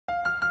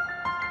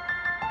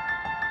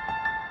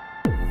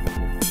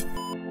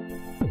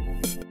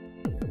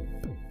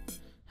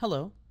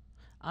Hello,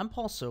 I'm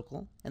Paul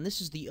Sokol, and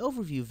this is the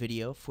overview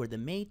video for the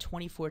May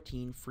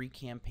 2014 free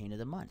campaign of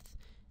the month.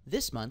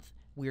 This month,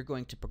 we are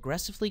going to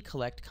progressively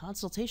collect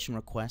consultation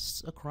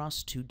requests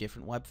across two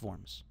different web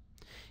forms.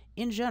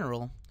 In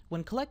general,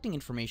 when collecting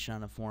information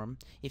on a form,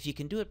 if you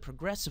can do it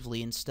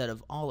progressively instead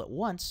of all at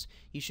once,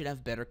 you should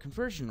have better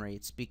conversion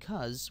rates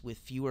because, with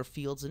fewer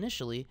fields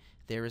initially,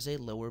 there is a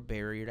lower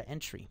barrier to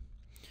entry.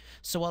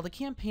 So while the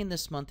campaign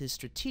this month is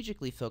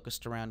strategically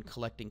focused around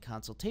collecting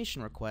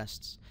consultation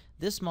requests,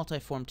 this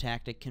multi-form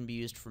tactic can be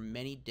used for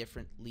many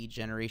different lead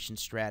generation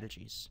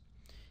strategies.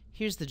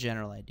 Here's the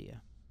general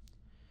idea.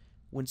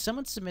 When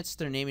someone submits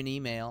their name and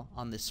email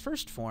on this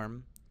first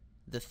form,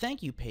 the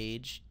thank you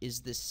page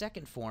is this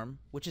second form,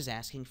 which is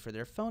asking for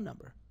their phone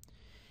number.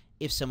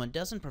 If someone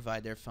doesn't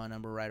provide their phone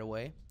number right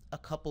away, a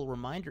couple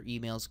reminder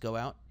emails go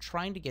out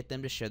trying to get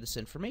them to share this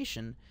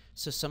information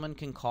so someone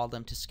can call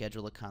them to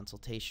schedule a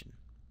consultation.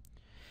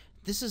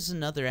 This is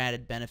another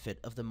added benefit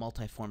of the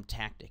multi-form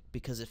tactic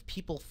because if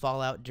people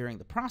fall out during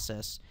the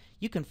process,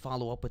 you can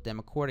follow up with them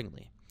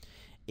accordingly.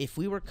 If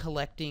we were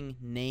collecting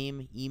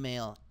name,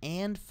 email,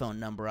 and phone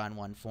number on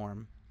one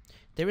form,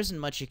 there isn't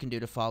much you can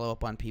do to follow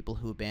up on people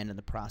who abandon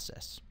the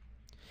process.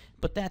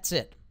 But that's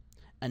it.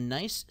 A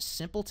nice,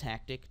 simple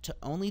tactic to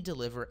only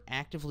deliver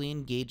actively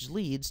engaged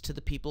leads to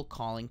the people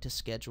calling to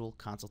schedule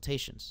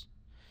consultations.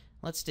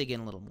 Let's dig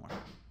in a little more.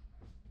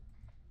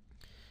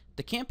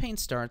 The campaign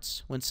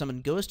starts when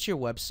someone goes to your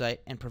website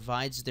and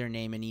provides their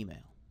name and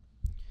email.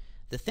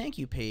 The thank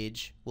you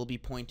page will be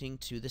pointing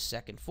to the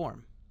second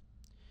form.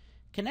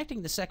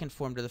 Connecting the second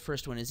form to the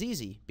first one is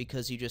easy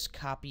because you just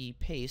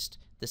copy-paste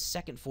the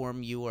second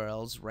form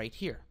URLs right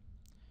here.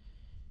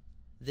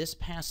 This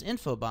pass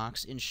info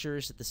box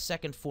ensures that the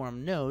second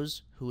form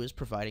knows who is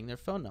providing their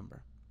phone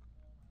number.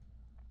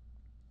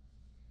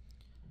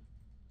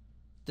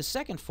 The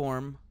second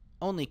form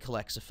only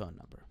collects a phone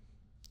number.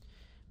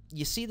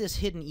 You see this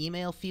hidden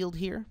email field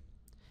here?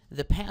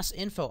 The pass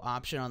info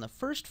option on the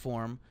first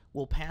form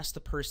will pass the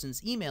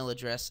person's email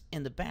address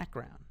in the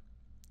background.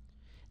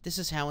 This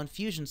is how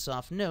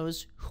Infusionsoft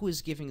knows who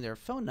is giving their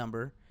phone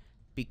number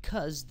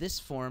because this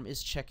form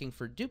is checking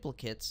for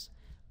duplicates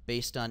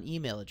based on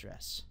email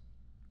address.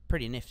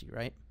 Pretty nifty,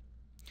 right?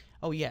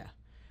 Oh yeah,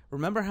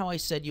 remember how I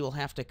said you will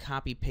have to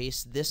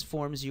copy-paste this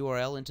form's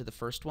URL into the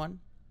first one?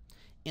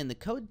 In the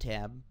Code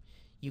tab,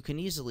 you can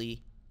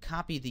easily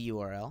copy the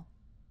URL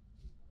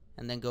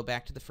and then go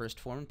back to the first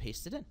form and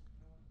paste it in.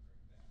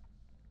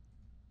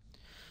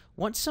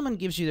 Once someone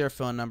gives you their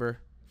phone number,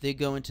 they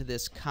go into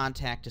this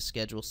contact to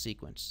schedule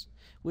sequence,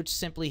 which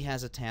simply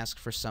has a task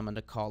for someone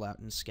to call out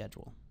and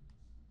schedule.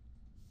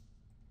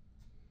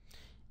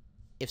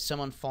 If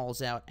someone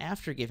falls out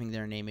after giving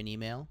their name and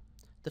email,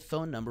 the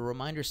phone number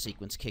reminder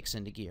sequence kicks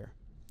into gear.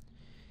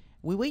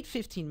 We wait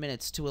 15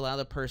 minutes to allow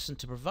the person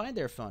to provide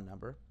their phone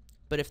number,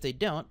 but if they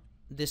don't,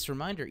 this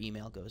reminder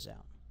email goes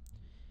out.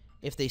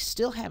 If they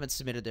still haven't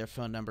submitted their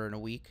phone number in a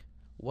week,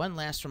 one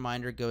last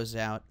reminder goes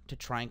out to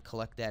try and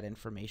collect that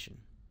information.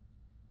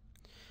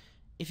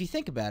 If you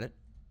think about it,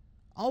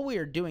 all we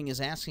are doing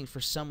is asking for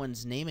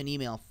someone's name and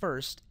email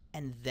first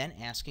and then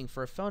asking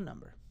for a phone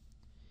number.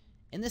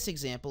 In this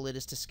example, it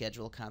is to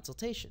schedule a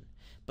consultation,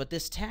 but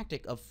this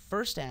tactic of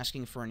first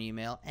asking for an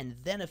email and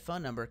then a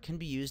phone number can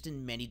be used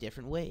in many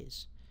different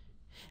ways.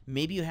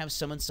 Maybe you have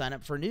someone sign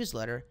up for a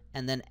newsletter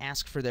and then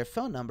ask for their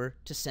phone number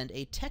to send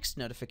a text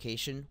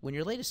notification when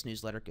your latest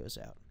newsletter goes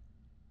out.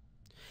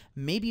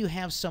 Maybe you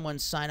have someone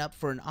sign up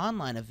for an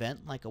online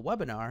event like a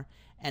webinar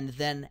and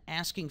then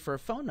asking for a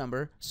phone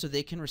number so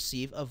they can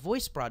receive a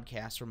voice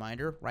broadcast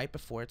reminder right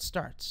before it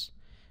starts.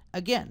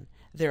 Again,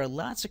 there are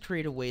lots of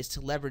creative ways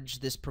to leverage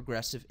this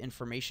progressive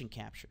information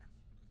capture.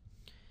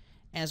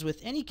 As with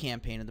any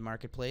campaign in the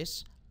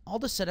marketplace, all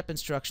the setup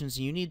instructions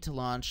you need to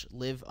launch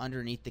live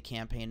underneath the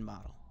campaign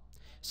model.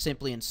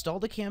 Simply install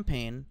the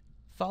campaign,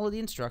 follow the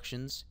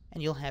instructions,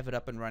 and you'll have it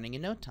up and running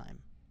in no time.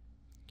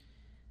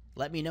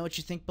 Let me know what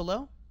you think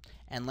below,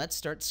 and let's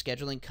start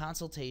scheduling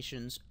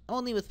consultations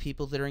only with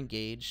people that are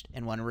engaged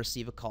and want to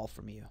receive a call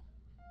from you.